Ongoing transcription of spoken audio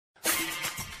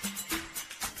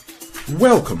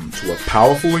Welcome to a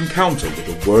powerful encounter with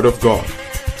the Word of God,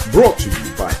 brought to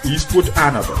you by Eastwood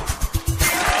Annabelle.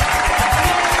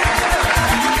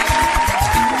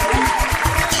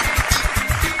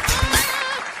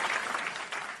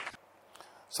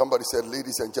 Somebody said,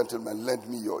 ladies and gentlemen, lend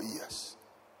me your ears.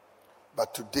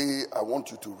 But today, I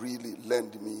want you to really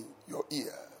lend me your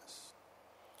ears.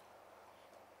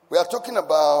 We are talking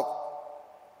about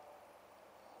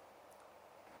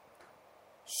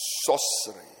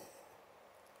sorcery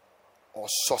or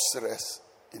sorcerers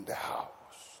in the house.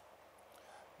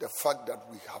 The fact that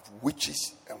we have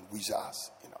witches and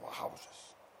wizards in our houses.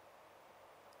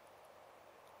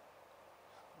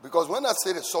 Because when I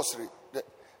say the sorcery,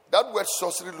 that word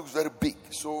sorcery looks very big,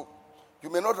 so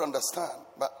you may not understand.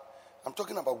 But I'm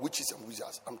talking about witches and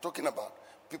wizards. I'm talking about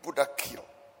people that kill.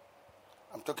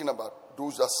 I'm talking about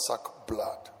those that suck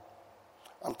blood.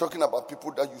 I'm talking about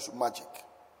people that use magic.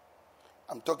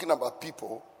 I'm talking about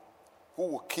people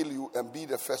who will kill you and be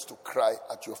the first to cry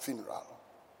at your funeral.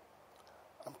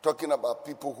 I'm talking about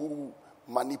people who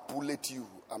manipulate you.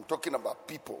 I'm talking about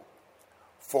people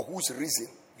for whose reason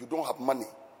you don't have money.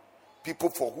 People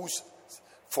for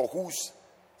whose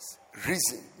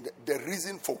reason, the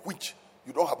reason for which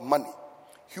you don't have money.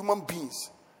 Human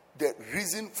beings, the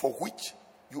reason for which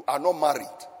you are not married.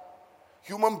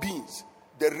 Human beings,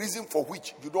 the reason for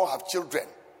which you don't have children.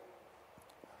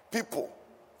 People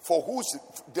for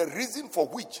the reason for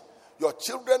which your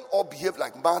children all behave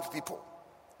like mad people.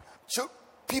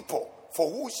 People for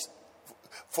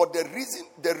the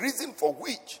reason for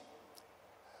which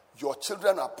your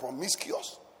children are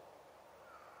promiscuous.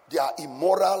 They are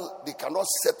immoral. They cannot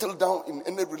settle down in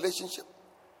any relationship.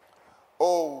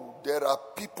 Oh, there are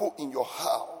people in your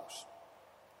house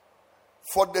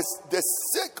for the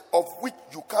sake of which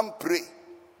you can't pray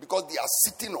because they are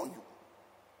sitting on you.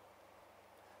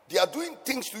 They are doing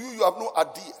things to you you have no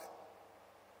idea.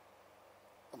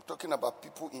 I'm talking about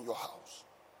people in your house.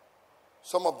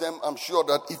 Some of them, I'm sure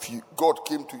that if God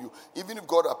came to you, even if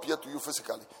God appeared to you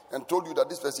physically and told you that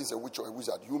this person is a witch or a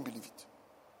wizard, you won't believe it.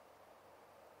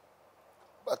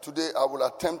 But today I will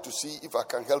attempt to see if I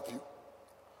can help you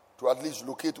to at least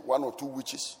locate one or two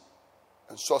witches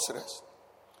and sorcerers.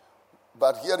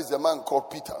 But here is a man called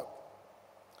Peter.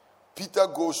 Peter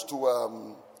goes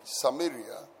to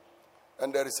Samaria,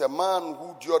 and there is a man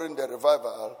who during the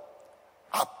revival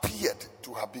appeared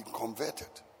to have been converted.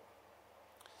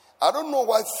 I don't know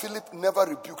why Philip never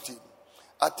rebuked him.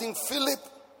 I think Philip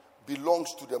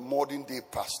belongs to the modern day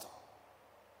pastor.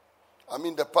 I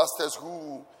mean the pastors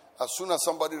who, as soon as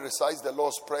somebody recites the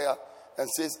Lord's Prayer and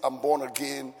says, I'm born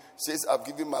again, says, I've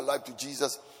given my life to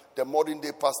Jesus, the modern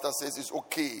day pastor says, it's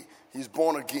okay, he's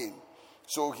born again.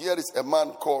 So here is a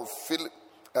man called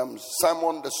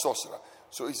Simon the sorcerer.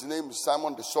 So his name is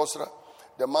Simon the sorcerer.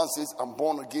 The man says, I'm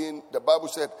born again. The Bible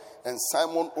said, and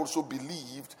Simon also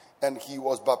believed and he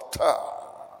was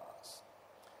baptized.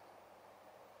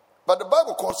 But the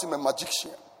Bible calls him a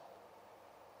magician.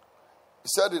 It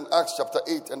said in Acts chapter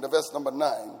 8 and the verse number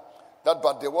 9, that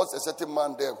but there was a certain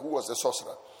man there who was a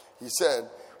sorcerer. He said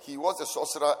he was a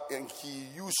sorcerer and he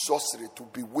used sorcery to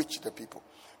bewitch the people.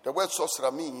 The word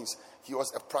sorcerer means he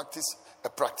was a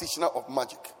practitioner of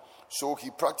magic. So he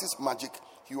practiced magic.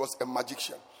 He was a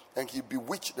magician and he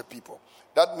bewitched the people.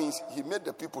 That means he made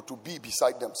the people to be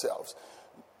beside themselves.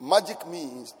 Magic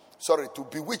means, to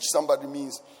bewitch somebody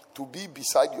means to be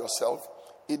beside yourself.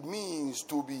 It means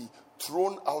to be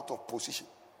thrown out of position.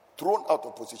 Thrown out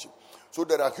of position. So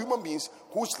there are human beings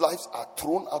whose lives are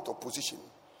thrown out of position.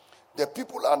 The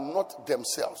people are not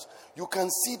themselves. You can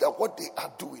see that what they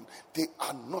are doing, they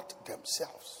are not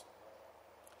themselves.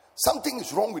 Something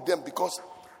is wrong with them because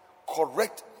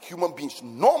correct human beings,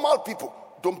 normal people,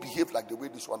 don't behave like the way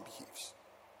this one behaves.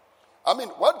 I mean,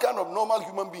 what kind of normal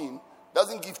human being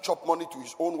doesn't give chop money to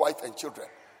his own wife and children?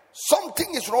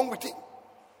 Something is wrong with him.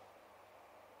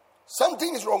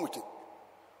 Something is wrong with him.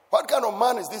 What kind of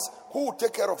man is this who will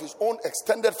take care of his own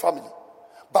extended family,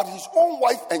 but his own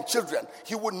wife and children,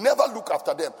 he will never look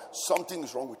after them? Something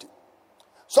is wrong with him.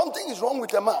 Something is wrong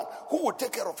with a man who will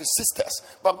take care of his sisters,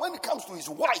 but when it comes to his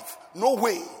wife, no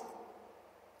way.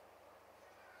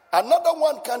 Another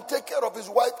one can take care of his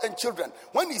wife and children.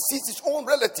 When he sees his own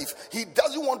relative, he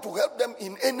doesn't want to help them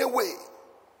in any way.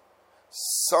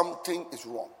 Something is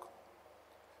wrong.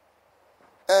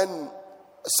 And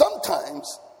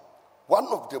sometimes, one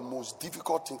of the most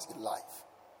difficult things in life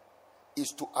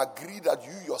is to agree that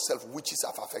you yourself, witches,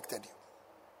 have affected you.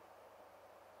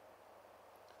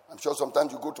 I'm sure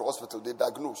sometimes you go to hospital, they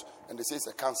diagnose, and they say it's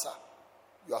a cancer.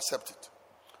 You accept it.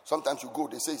 Sometimes you go,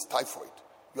 they say it's typhoid.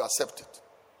 You accept it.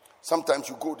 Sometimes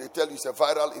you go, they tell you it's a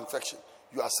viral infection.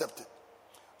 You accept it.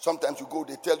 Sometimes you go,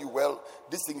 they tell you, well,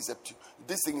 this thing is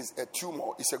a tumor,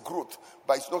 it's a growth,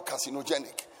 but it's not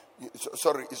carcinogenic.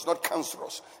 It's not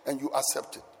cancerous, and you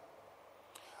accept it.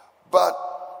 But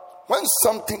when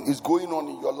something is going on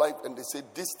in your life and they say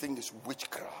this thing is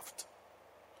witchcraft,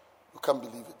 you can't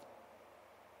believe it.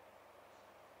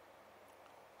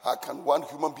 How can one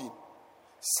human being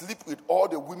sleep with all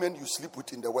the women you sleep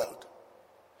with in the world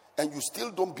and you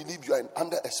still don't believe you are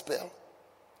under a spell?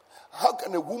 How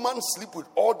can a woman sleep with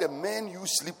all the men you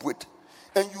sleep with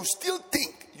and you still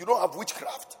think you don't have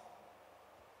witchcraft?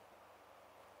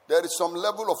 There is some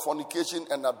level of fornication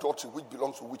and adultery which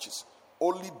belongs to witches.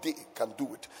 Only they can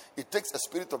do it. It takes a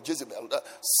spirit of Jezebel.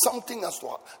 Something has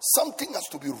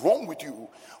to be wrong with you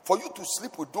for you to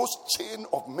sleep with those chain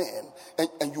of men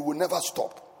and you will never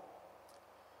stop.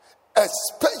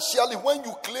 Especially when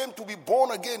you claim to be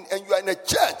born again and you are in a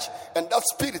church and that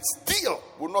spirit still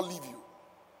will not leave you.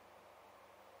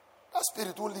 That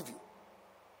spirit won't leave you.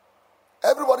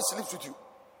 Everybody sleeps with you.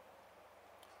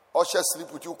 Ushers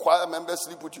sleep with you. Choir members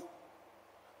sleep with you.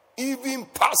 Even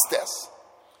pastors.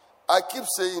 I keep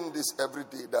saying this every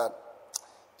day that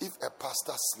if a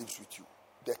pastor sleeps with you,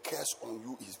 the curse on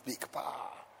you is big.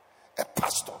 A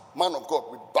pastor, man of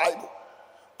God with Bible.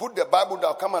 Put the Bible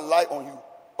down, come and lie on you.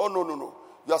 Oh, no.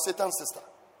 You are Satan's sister.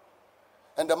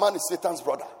 And the man is Satan's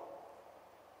brother.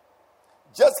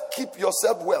 Just keep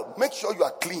yourself well. Make sure you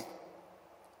are clean.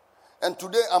 And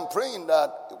today I'm praying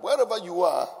that wherever you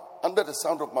are, under the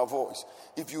sound of my voice,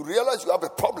 if you realize you have a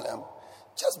problem,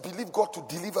 just believe God to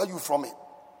deliver you from it.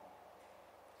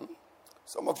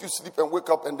 Some of you sleep and wake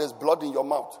up and there's blood in your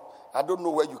mouth. I don't know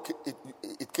where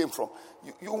it came from.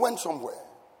 You went somewhere.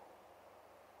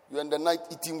 You're in the night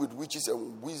eating with witches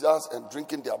and wizards and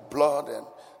drinking their blood and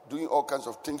doing all kinds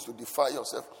of things to defy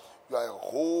yourself. You are a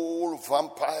whole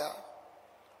vampire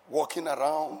walking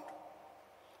around.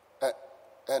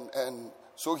 And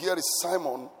so here is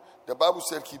Simon. The Bible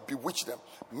said he bewitched them,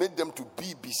 made them to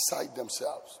be beside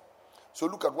themselves. So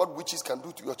look at what witches can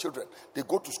do to your children. They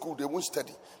go to school, they won't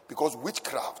study because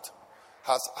witchcraft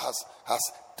has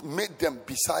made them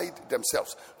beside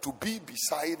themselves. To be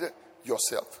beside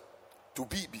yourself. To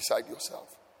be beside yourself.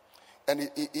 And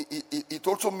it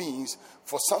also means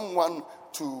for someone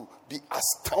to be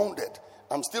astounded.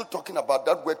 I'm still talking about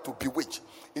that word, to bewitch.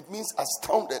 It means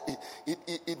astounded.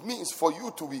 It means for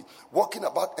you to be walking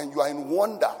about and you are in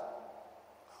wonder.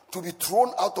 To be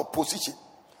thrown out of position.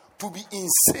 To be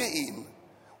insane.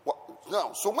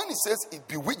 Now, so when it says it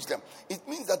bewitched them, it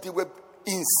means that they were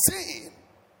insane.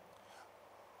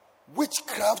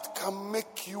 Witchcraft can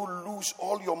make you lose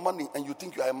all your money and you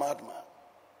think you are a madman.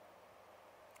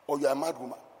 Or you are a mad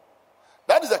woman.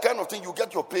 That is the kind of thing you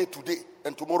get your pay today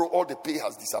and tomorrow all the pay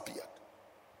has disappeared.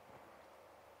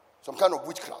 Some kind of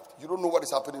witchcraft. You don't know what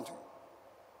is happening to you.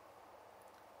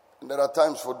 And there are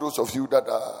times for those of you that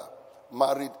are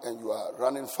married and you are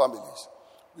running families.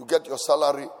 You get your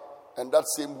salary and that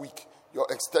same week, your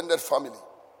extended family,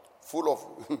 full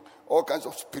of all kinds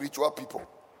of spiritual people,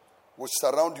 will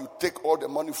surround you, take all the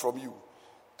money from you,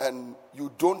 and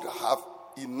you don't have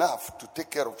enough to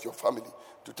take care of your family,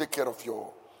 to take care of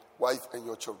your wife and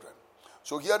your children.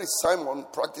 So here is Simon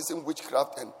practicing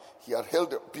witchcraft and he had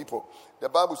held the people. The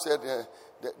Bible said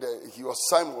he was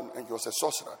Simon and he was a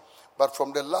sorcerer. But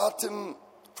from the Latin,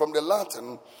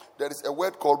 there is a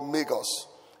word called magos.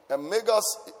 And magos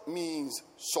means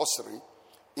sorcery.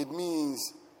 It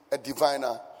means a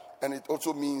diviner, and it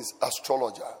also means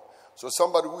astrologer. So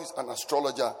somebody who is an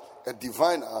astrologer, a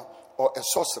diviner, or a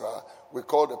sorcerer, we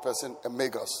call the person a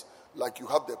magos. Like you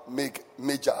have the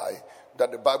magi,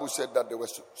 that the Bible said that there were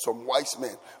some wise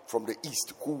men from the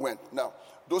east who went. Now,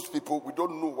 those people, we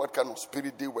don't know what kind of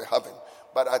spirit they were having,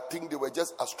 but I think they were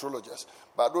just astrologers.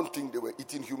 But I don't think they were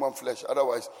eating human flesh.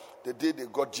 Otherwise, the day they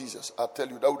got Jesus, I tell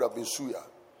you, that would have been suya.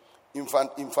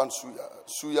 Infant suya.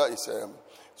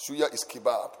 Suya is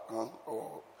kebab,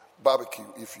 or barbecue,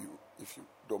 if you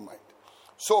don't mind.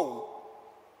 So,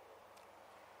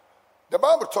 the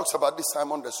Bible talks about this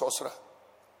Simon the sorcerer.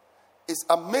 It's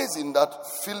amazing that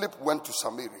Philip went to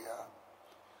Samaria.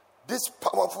 This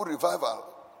powerful revival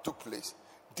took place.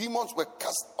 Demons were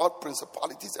cast out,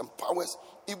 principalities and powers,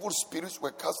 evil spirits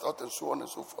were cast out, and so on and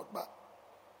so forth. But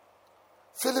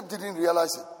Philip didn't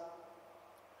realize it.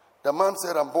 The man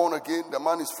said, I'm born again. The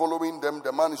man is following them.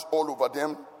 The man is all over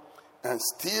them. And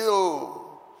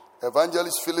still,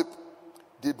 Evangelist Philip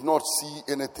did not see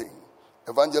anything.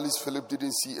 Evangelist Philip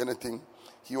didn't see anything.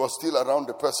 He was still around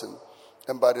the person.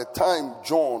 And by the time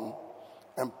John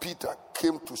and Peter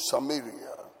came to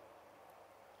Samaria,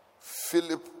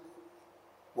 Philip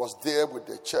was there with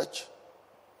the church.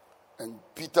 And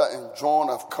Peter and John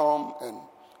have come and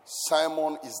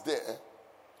Simon is there.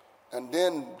 And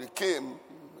then they came,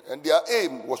 and their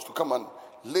aim was to come and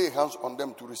lay hands on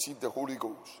them to receive the Holy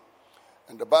Ghost.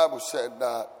 And the Bible said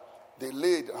that they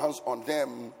laid hands on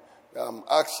them,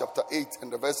 Acts chapter 8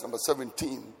 and the verse number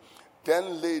 17.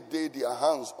 Then laid they their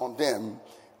hands on them,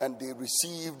 and they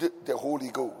received the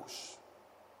Holy Ghost.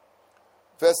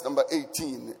 Verse number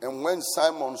 18, and when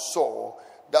Simon saw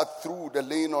that through the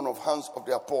laying on of hands of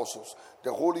the apostles,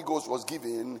 the Holy Ghost was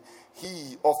given,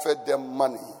 he offered them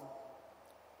money.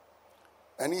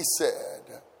 And he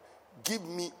said, give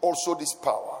me also this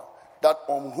power, that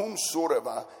on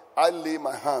whomsoever I lay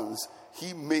my hands,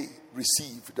 he may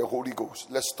receive the Holy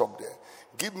Ghost. Let's stop there.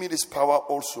 Give me this power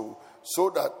also, so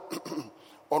that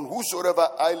on whosoever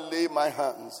I lay my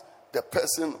hands, the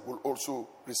person will also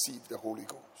receive the Holy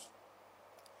Ghost.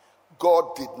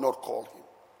 God did not call him.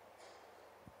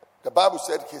 The Bible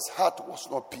said his heart was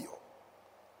not pure.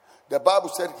 The Bible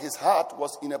said his heart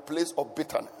was in a place of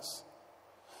bitterness.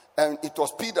 And it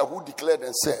was Peter who declared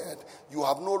and said, you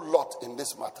have no lot in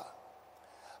this matter.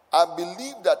 I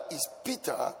believe that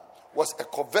Peter was a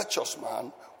covetous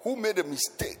man who made a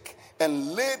mistake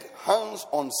and laid hands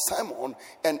on Simon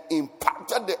and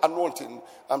impacted the anointing.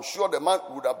 I'm sure the man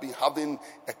would have been having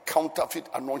a counterfeit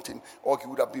anointing, or he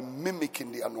would have been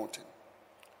mimicking the anointing.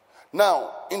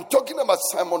 Now, in talking about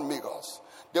Simon Magus,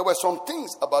 there were some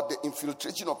things about the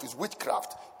infiltration of his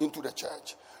witchcraft into the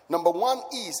church. Number one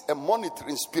is a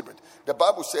monitoring spirit. The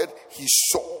Bible said he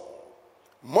saw.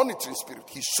 Monitoring spirit,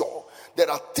 he saw. There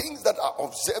are things that are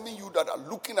observing you, that are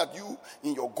looking at you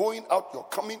in your going out, your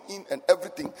coming in, and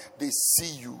everything. They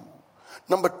see you.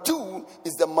 Number two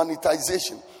is the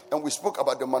monetization. And we spoke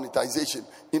about the monetization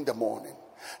in the morning.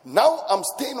 Now I'm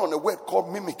staying on a word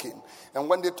called mimicking. And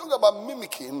when they talk about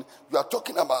mimicking, you are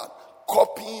talking about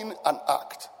copying an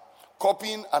act.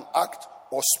 Copying an act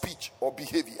or speech or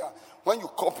behavior. When you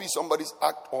copy somebody's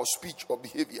act or speech or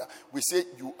behavior, we say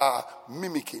you are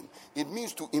mimicking. It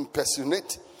means to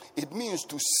impersonate. It means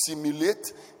to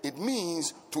simulate. It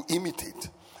means to imitate.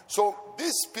 So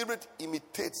this spirit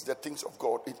imitates the things of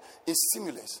God. It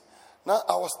simulates. Now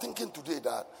I was thinking today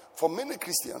that for many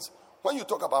Christians, when you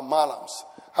talk about malams,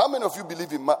 how many of you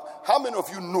believe in how many of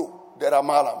you know there are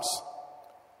malams?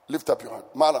 Lift up your hand.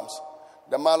 Malams.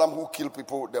 The malam who kill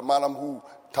people, the malam who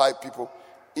tie people.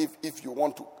 If you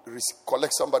want to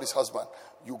collect somebody's husband,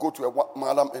 you go to a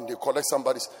malam and they collect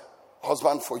somebody's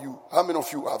husband for you. How many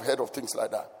of you have heard of things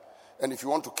like that? And if you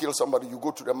want to kill somebody, you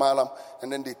go to the malam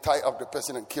and then they tie up the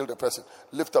person and kill the person.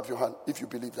 Lift up your hand if you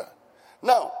believe that.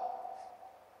 Now,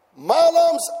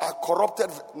 malams are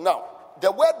corrupted. Now,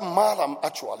 the word malam,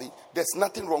 actually, there's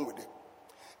nothing wrong with it.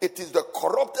 It is the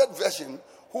corrupted version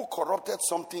who corrupted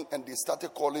something and they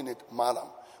started calling it malam.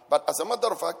 But as a matter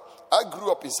of fact, I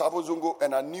grew up in Savo Zongo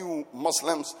and I knew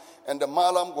Muslims, and the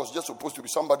malam was just supposed to be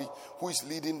somebody who is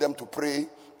leading them to pray,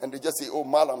 and they just say, oh,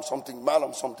 malam something,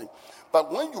 malam something. But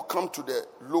when you come to the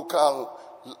local,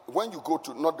 when you go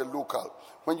to, not the local,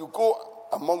 when you go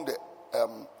among the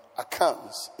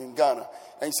Akans in Ghana,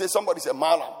 and you say somebody's a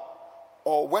malam,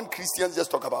 or when Christians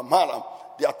just talk about malam,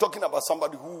 they are talking about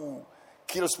somebody who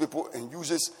kills people and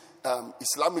uses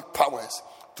Islamic powers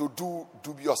to do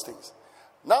dubious things.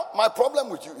 Now, my problem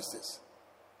with you is this.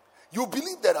 You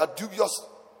believe there are dubious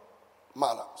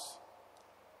malams,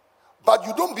 but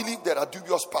you don't believe there are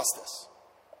dubious pastors.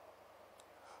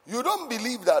 You don't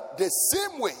believe that the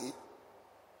same way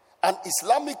an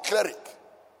Islamic cleric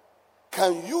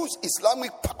can use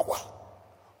Islamic power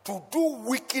to do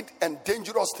wicked and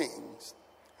dangerous things.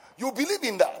 You believe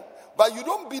in that. But you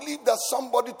don't believe that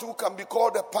somebody too can be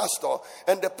called a pastor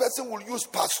and the person will use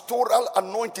pastoral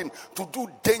anointing to do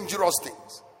dangerous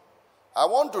things. I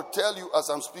want to tell you as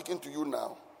I'm speaking to you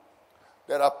now,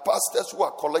 there are pastors who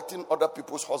are collecting other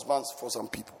people's husbands for some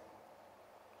people.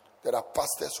 There are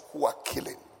pastors who are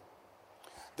killing.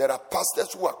 There are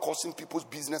pastors who are causing people's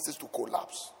businesses to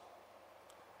collapse.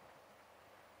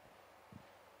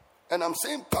 And I'm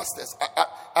saying pastors.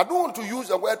 I don't want to use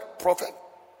the word prophet.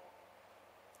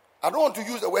 I don't want to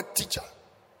use the word teacher.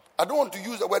 I don't want to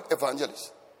use the word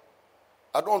evangelist.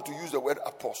 I don't want to use the word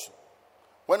apostle.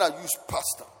 When I use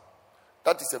pastor,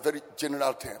 that is a very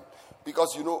general term.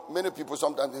 Because, you know, many people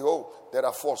sometimes think, oh, there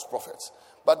are false prophets.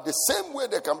 But the same way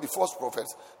there can be false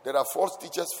prophets, there are false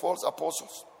teachers, false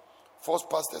apostles, false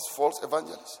pastors, false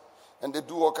evangelists. And they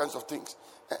do all kinds of things.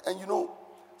 And you know,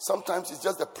 sometimes it's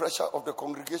just the pressure of the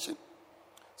congregation.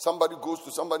 Somebody goes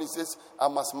to somebody and says, I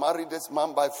must marry this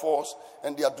man by force.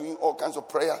 And they are doing all kinds of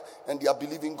prayer. And they are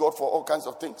believing God for all kinds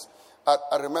of things.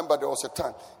 I remember there was a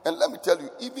time. And let me tell you,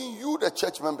 even you, the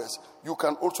church members, you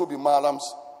can also be malams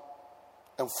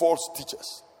and false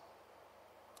teachers.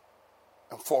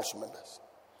 And false members.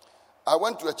 I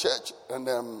went to a church, and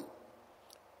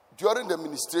during the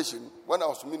ministration, when I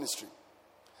was ministering,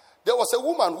 there was a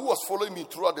woman who was following me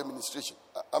throughout the ministration.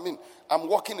 I mean, I'm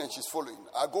walking and she's following.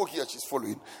 I go here, she's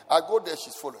following. I go there,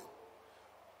 she's following.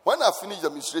 When I finished the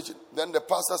administration, then the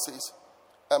pastor says,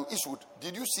 Eastwood,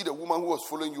 did you see the woman who was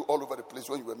following you all over the place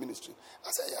when you were ministering? I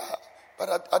said, yeah,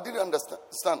 but I didn't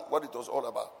understand what it was all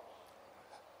about.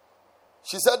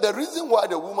 She said, the reason why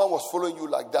the woman was following you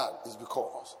like that is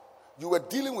because you were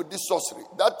dealing with this sorcery.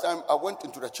 That time I went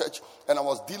into the church and I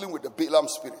was dealing with the Balaam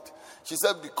spirit. She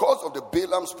said, because of the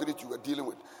Balaam spirit you were dealing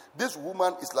with, this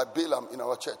woman is like Balaam in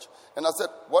our church. And I said,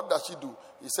 what does she do?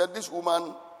 He said, this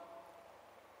woman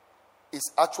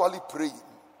is actually praying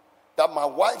that my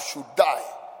wife should die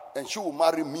and she will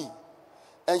marry me.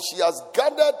 And she has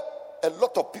gathered a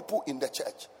lot of people in the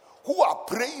church who are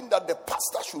praying that the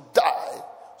pastor should die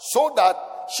so that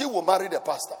she will marry the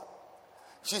pastor.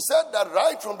 She said that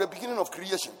right from the beginning of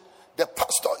creation, the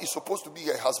pastor is supposed to be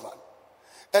her husband.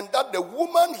 And that the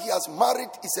woman he has married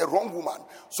is a wrong woman.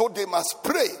 So they must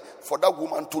pray for that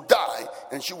woman to die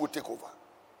and she will take over.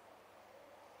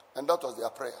 And that was their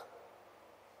prayer.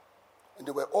 And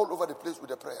they were all over the place with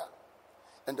the prayer.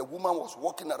 And the woman was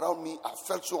walking around me. I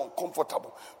felt so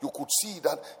uncomfortable. You could see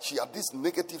that she had this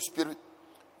negative spirit.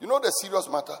 You know the serious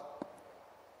matter?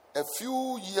 A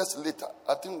few years later,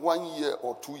 I think 1 year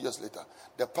or 2 years later,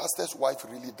 the pastor's wife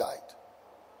really died.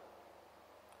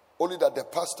 Only that the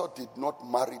pastor did not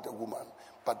marry the woman,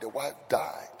 but the wife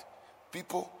died.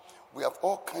 People, we have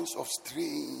all kinds of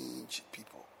strange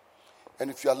people.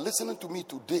 And if you are listening to me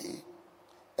today,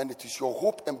 and it is your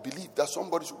hope and belief that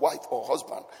somebody's wife or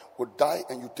husband will die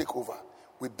and you take over,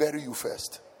 we bury you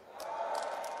first.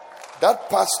 That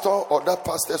pastor or that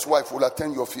pastor's wife will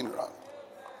attend your funeral.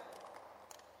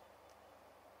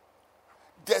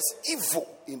 There's evil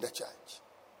in the church.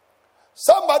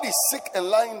 Somebody is sick and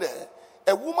lying there.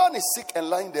 A woman is sick and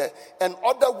lying there, and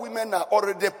other women are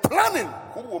already planning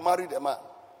who will marry the man.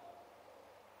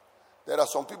 There are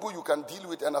some people you can deal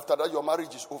with, and after that your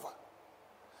marriage is over.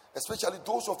 Especially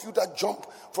those of you that jump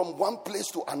from one place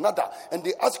to another and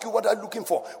they ask you what are you looking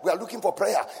for. We are looking for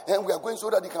prayer and we are going so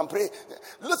that you can pray.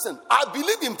 Listen, I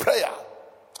believe in prayer.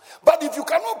 But if you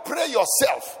cannot pray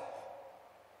yourself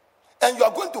and you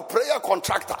are going to prayer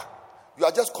contractor, you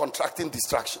are just contracting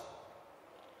distraction.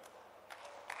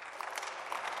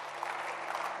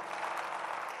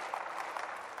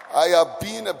 I have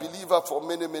been a believer for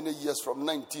many, many years from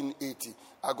 1980.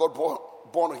 I got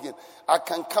born again. I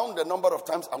can count the number of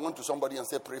times I went to somebody and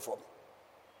said, pray for me.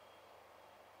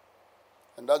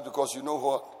 And that's because you know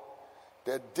what?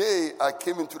 The day I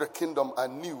came into the kingdom, I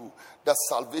knew that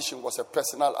salvation was a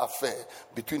personal affair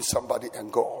between somebody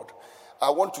and God. I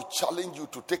want to challenge you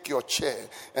to take your chair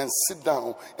and sit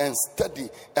down and study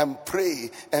and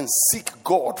pray and seek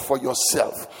God for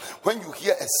yourself. When you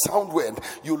hear a sound word,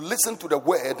 you listen to the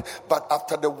word, but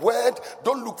after the word,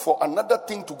 don't look for another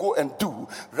thing to go and do.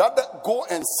 Rather, go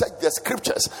and search the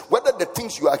scriptures, whether the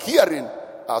things you are hearing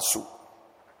are so.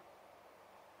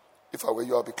 If I were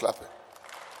you, I'll be clapping.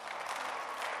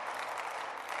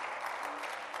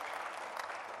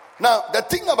 Now, the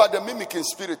thing about the mimicking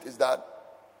spirit is that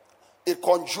it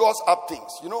conjures up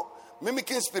things. You know,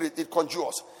 mimicking spirit, it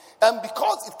conjures. And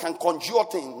because it can conjure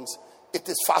things, it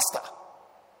is faster.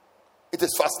 It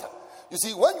is faster. You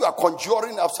see, when you are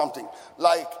conjuring up something,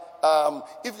 like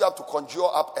if you have to conjure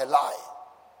up a lie,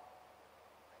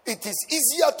 it is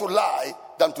easier to lie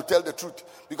than to tell the truth.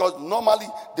 Because normally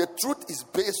the truth is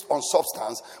based on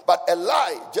substance, but a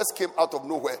lie just came out of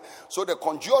nowhere. So the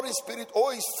conjuring spirit,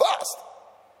 is fast.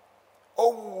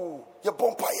 Oh, your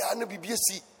bompire and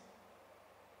BBC.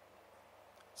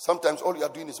 Sometimes all you are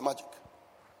doing is magic.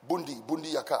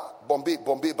 Bundi yaka, Bombay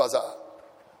bazaar.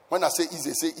 When I say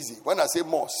easy, say easy. When I say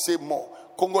more, say more.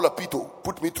 Congo Lapito,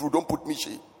 put me through, don't put me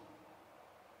shame.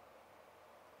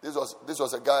 This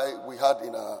was a guy we had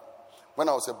when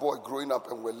I was a boy growing up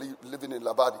and we were living in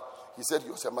Labadi. He said he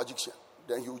was a magician.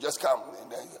 Then he would just come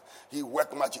and then he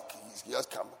worked magic. He just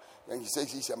come and he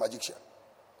says he's a magician.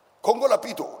 Congo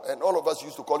Lapito, and all of us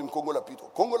used to call him Congo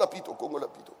Lapito. Congo Lapito, Congo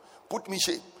Lapito. Put me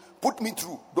shame. Put me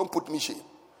through. Don't put me shame.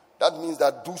 That means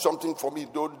that do something for me.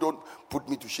 Don't put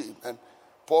me to shame. And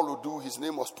Paul would do. His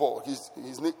name was Paul. His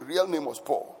real name was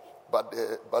Paul, but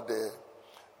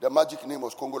the magic name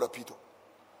was Congo Lapito.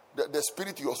 The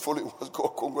spirit he was following was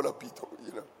called Congo Lapito.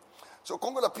 You know. So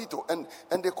Congo Lapito,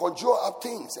 and they conjure up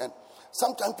things. And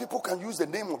sometimes people can use the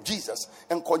name of Jesus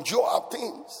and conjure up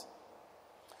things.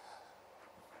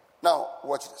 Now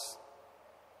watch this.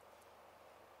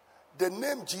 The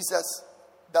name Jesus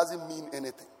doesn't mean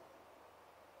anything.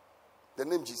 The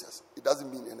name Jesus, it doesn't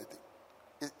mean anything.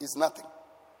 is nothing.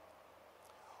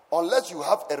 Unless you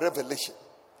have a revelation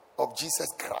of Jesus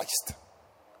Christ.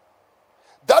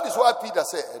 That is why Peter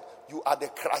said, you are the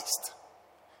Christ.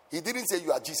 He didn't say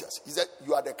you are Jesus. He said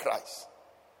you are the Christ.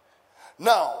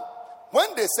 Now,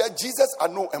 when they said Jesus I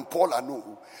know and Paul I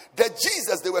know, the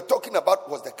Jesus they were talking about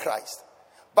was the Christ.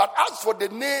 But as for the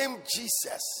name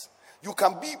Jesus, you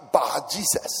can be Bar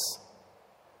Jesus.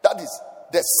 That is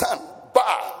the son.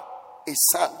 Bar is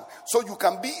son. So you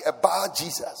can be a Bar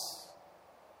Jesus.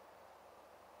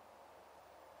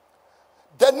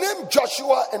 The name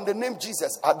Joshua and the name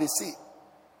Jesus are the same.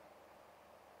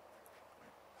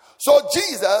 So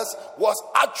Jesus was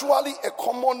actually a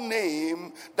common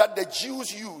name that the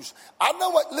Jews used.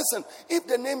 Listen, if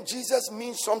the name Jesus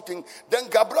means something, then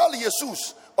Gabriel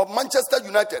Jesus of Manchester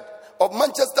United, of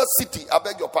Manchester City, I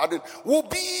beg your pardon, will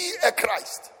be a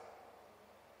Christ.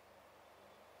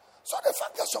 So the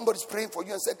fact that somebody's praying for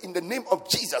you and said, in the name of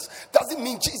Jesus, doesn't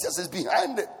mean Jesus is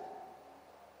behind it.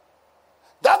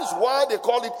 That is why they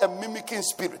call it a mimicking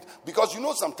spirit. Because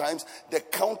sometimes the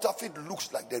counterfeit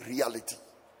looks like the reality.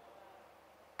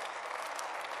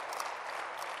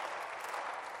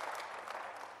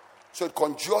 So it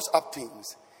conjures up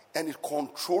things and it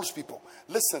controls people.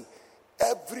 Listen,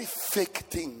 every fake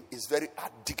thing is very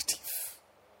addictive.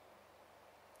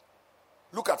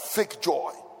 Look at fake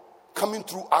joy coming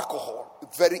through alcohol,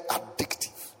 very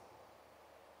addictive.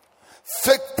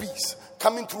 Fake peace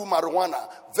coming through marijuana,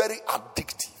 very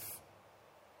addictive.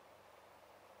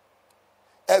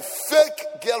 A fake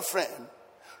girlfriend,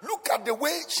 look at the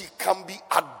way she can be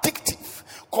addictive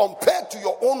compared to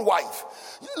your own wife.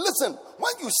 Listen,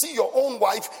 when you see your own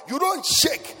wife, you don't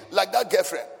shake like that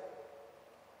girlfriend.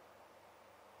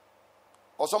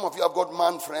 Or some of you have got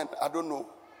man friend, I don't know.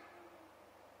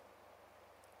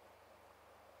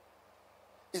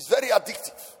 It's very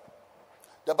addictive.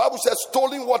 The Bible says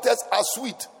stolen waters are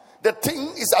sweet. The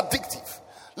thing is addictive.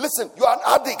 Listen, you are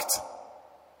an addict.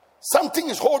 Something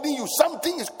is holding you.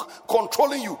 Something is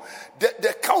controlling you.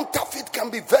 The counterfeit can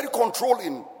be very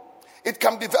controlling. It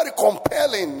can be very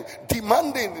compelling,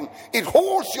 demanding. It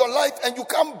holds your life and you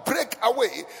can't break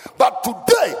away. But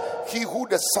today, he who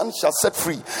the Son shall set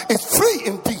free is free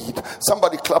indeed.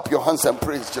 Somebody clap your hands and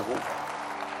praise Jehovah.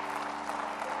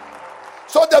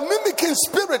 So the mimicking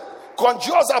spirit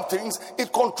conjures up things.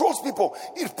 It controls people.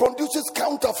 It produces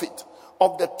counterfeit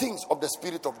of the things of the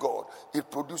Spirit of God.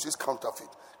 It produces counterfeit.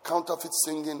 Counterfeit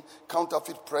singing,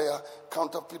 counterfeit prayer,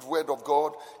 counterfeit word of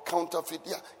God, counterfeit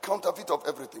of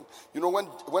everything.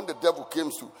 When the devil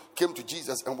came to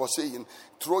Jesus and was saying,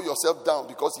 throw yourself down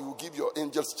because he will give your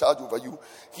angels charge over you,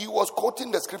 he was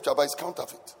quoting the scripture, but it's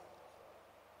counterfeit.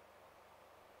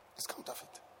 It's counterfeit.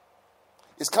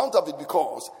 It's counterfeit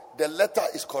because the letter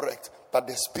is correct, but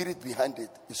the spirit behind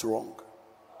it is wrong.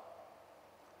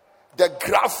 The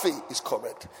graphe is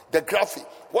correct. The graphe,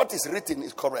 what is written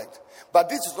is correct. But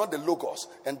this is not the logos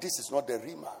and this is not the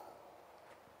rhema.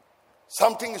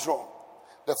 Something is wrong.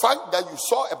 The fact that you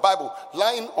saw a Bible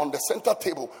lying on the center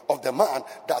table of the man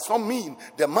does not mean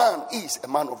the man is a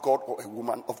man of God or a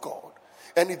woman of God.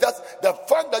 And the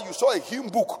fact that you saw a hymn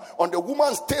book on the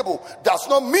woman's table does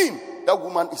not mean that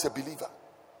woman is a believer.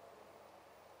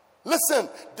 Listen,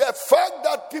 the fact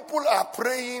that people are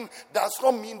praying does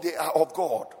not mean they are of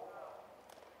God.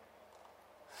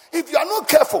 If you are not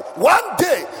careful, one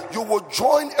day you will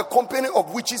join a company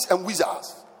of witches and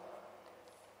wizards.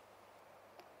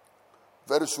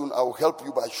 Very soon I will help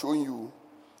you by showing you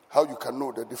how you can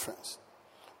know the difference.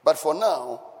 But for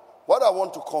now, what I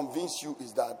want to convince you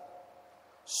is that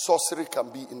sorcery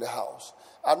can be in the house.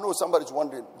 I know somebody's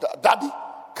wondering, Daddy,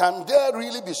 can there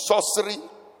really be sorcery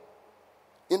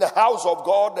in the house of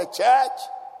God, the church?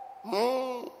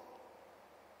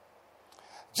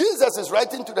 Jesus is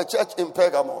writing to the church in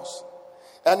Pergamos.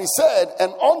 And he said,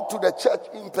 and unto the church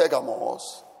in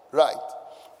Pergamos, right?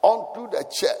 Unto the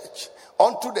church,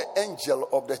 unto the angel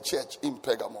of the church in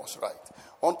Pergamos, right?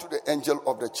 Unto the angel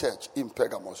of the church in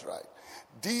Pergamos, right?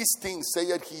 These things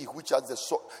saith he which has the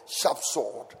sharp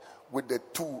sword with the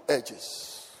two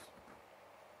edges.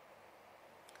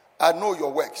 I know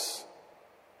your works,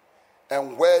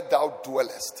 and where thou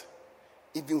dwellest,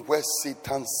 even where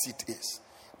Satan's seat is.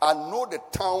 I know the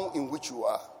town in which you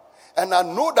are. And I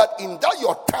know that in that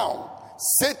your town,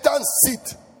 Satan's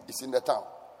seat is in the town.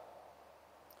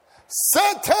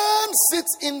 Satan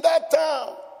sits in that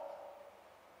town.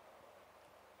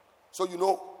 So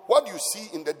what you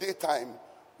see in the daytime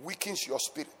weakens your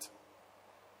spirit.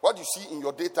 What you see in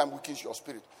your daytime weakens your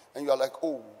spirit. And you are like,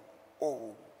 oh.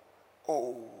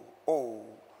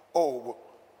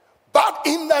 But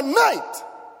in the night,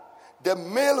 the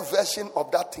male version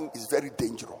of that thing is very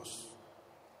dangerous.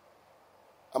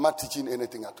 I'm not teaching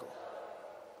anything at all.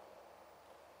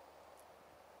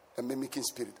 A mimicking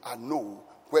spirit. I know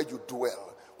where you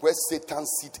dwell, where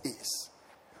Satan's seat is.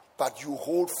 But you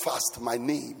hold fast my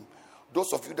name.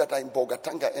 Those of you that are in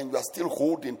Bogatanga and you are still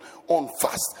holding on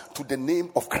fast to the name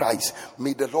of Christ,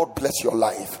 may the Lord bless your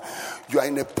life. You are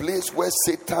in a place where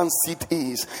Satan's seat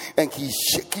is and he's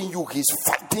shaking you, he's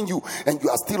fighting you, and you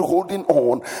are still holding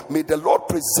on. May the Lord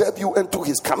preserve you until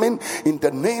his coming in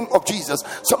the name of Jesus.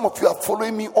 Some of you are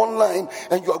following me online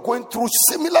and you are going through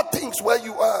similar things where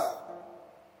you are.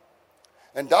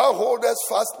 And thou holdest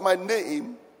fast my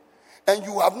name, and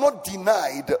you have not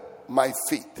denied my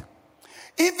faith.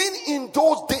 Even in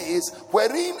those days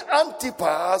wherein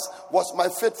Antipas was my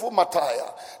faithful martyr,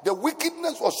 the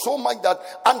wickedness was so much that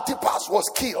Antipas was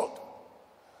killed.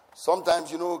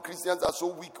 Sometimes, Christians are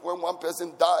so weak. When one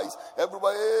person dies,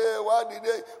 everybody, hey,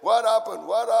 what happened?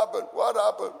 What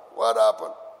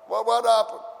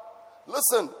happened?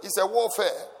 Listen, it's a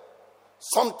warfare.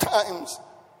 Sometimes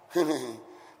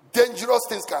dangerous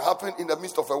things can happen in the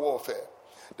midst of a warfare.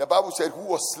 The Bible said, who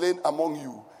was slain among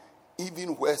you,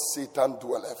 even where Satan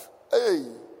dwelleth. Hey,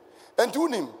 and to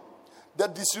him, the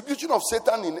distribution of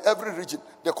Satan in every region,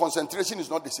 the concentration is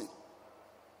not the same.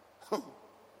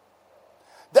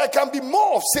 There can be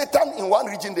more of Satan in one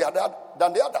region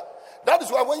than the other. That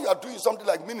is why when you are doing something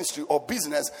like ministry or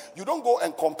business, you don't go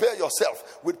and compare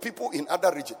yourself with people in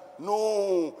other regions.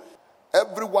 No,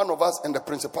 every one of us and the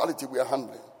principality we are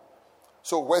handling.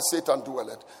 So where Satan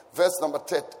dwelleth. Verse number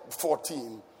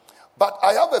 14. But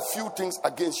I have a few things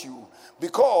against you,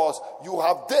 because you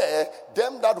have there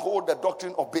them that hold the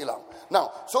doctrine of Balaam.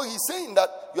 Now, so he's saying that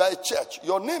you are a church.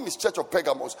 Your name is Church of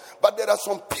Pergamos. But there are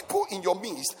some people in your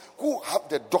midst who have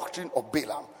the doctrine of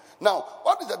Balaam. Now,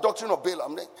 what is the doctrine of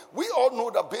Balaam? We all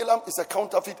know that Balaam is a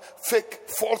counterfeit, fake,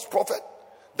 false prophet.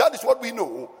 That is what we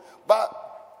know. But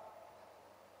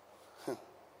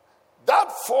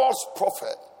that false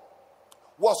prophet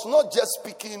was not just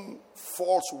speaking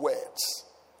false words.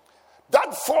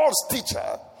 That false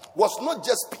teacher was not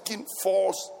just speaking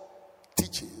false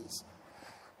teachings.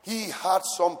 He had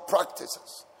some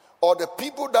practices. Or the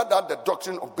people that had the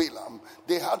doctrine of Balaam,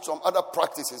 they had some other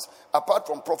practices apart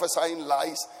from prophesying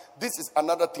lies. This is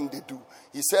another thing they do.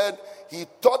 He said he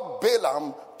taught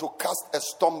Balaam to cast a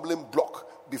stumbling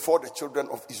block before the children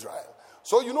of Israel.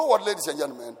 So you know what, ladies and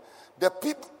gentlemen? The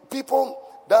people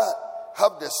that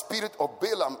have the spirit of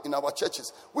Balaam in our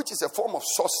churches, which is a form of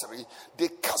sorcery, they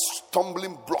cast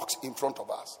stumbling blocks in front of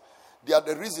us. They are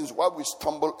the reasons why we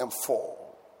stumble and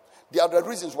fall. They are the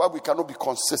reasons why we cannot be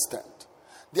consistent.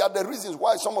 They are the reasons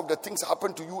why some of the things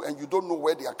happen to you and you don't know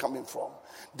where they are coming from.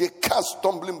 They cast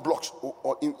stumbling blocks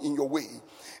in your way.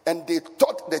 And they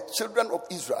taught the children of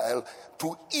Israel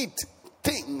to eat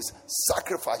things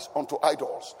sacrificed unto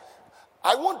idols.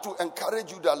 I want to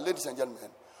encourage you that, ladies and gentlemen,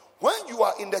 when you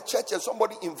are in the church and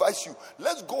somebody invites you,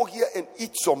 let's go here and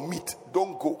eat some meat.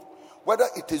 Don't go. Whether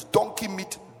it is donkey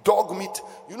meat, dog meat,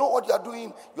 you know what you are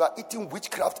doing? You are eating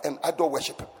witchcraft and idol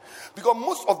worship. Because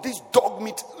most of this dog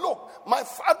meat, look, my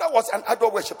father was an idol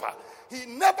worshiper. He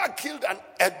never killed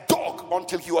a dog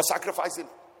until he was sacrificing.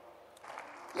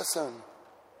 Listen,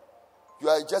 you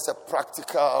are just a practicing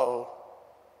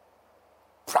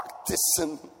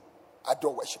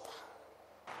idol worshiper.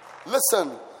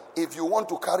 Listen, if you want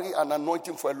to carry an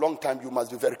anointing for a long time, you must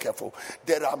be very careful.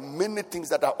 There are many things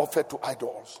that are offered to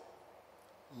idols.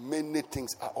 Many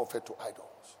things are offered to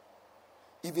idols.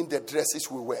 Even the dresses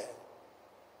we wear.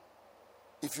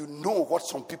 If you know what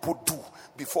some people do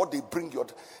before they bring your...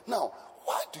 Now,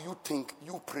 why do you think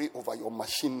you pray over your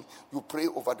machine, you pray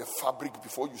over the fabric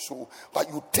before you sew, but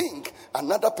you think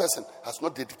another person has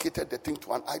not dedicated the thing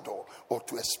to an idol or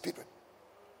to a spirit?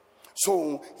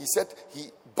 So he said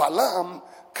Balaam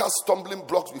cast stumbling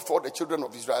blocks before the children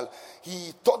of Israel.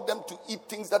 He taught them to eat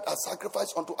things that are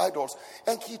sacrificed unto idols,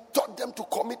 and he taught them to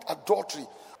commit adultery.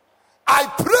 I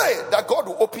pray that God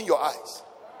will open your eyes.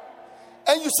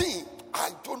 And you see,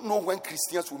 I don't know when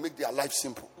Christians will make their life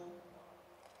simple.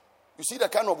 You see the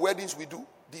kind of weddings we do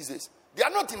these days. They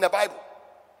are not in the Bible.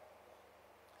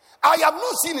 I have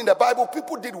not seen in the Bible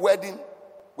people did wedding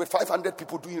with 500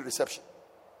 people doing reception.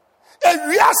 And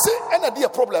we are saying, and a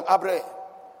problem, Abre.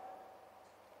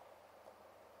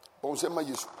 Bonsema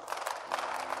Yesu.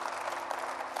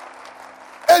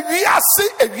 And we are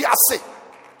saying.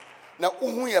 Now,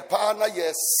 uhuye pana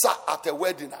ye sa at a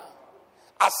wedding.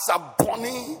 Asa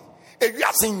boni, and we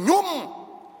are saying nyum.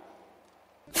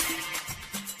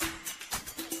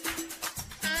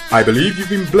 I believe you've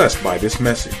been blessed by this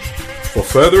message. For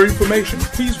further information,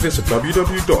 please visit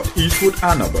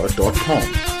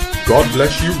www.eastwoodanaba.com. God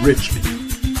bless you richly.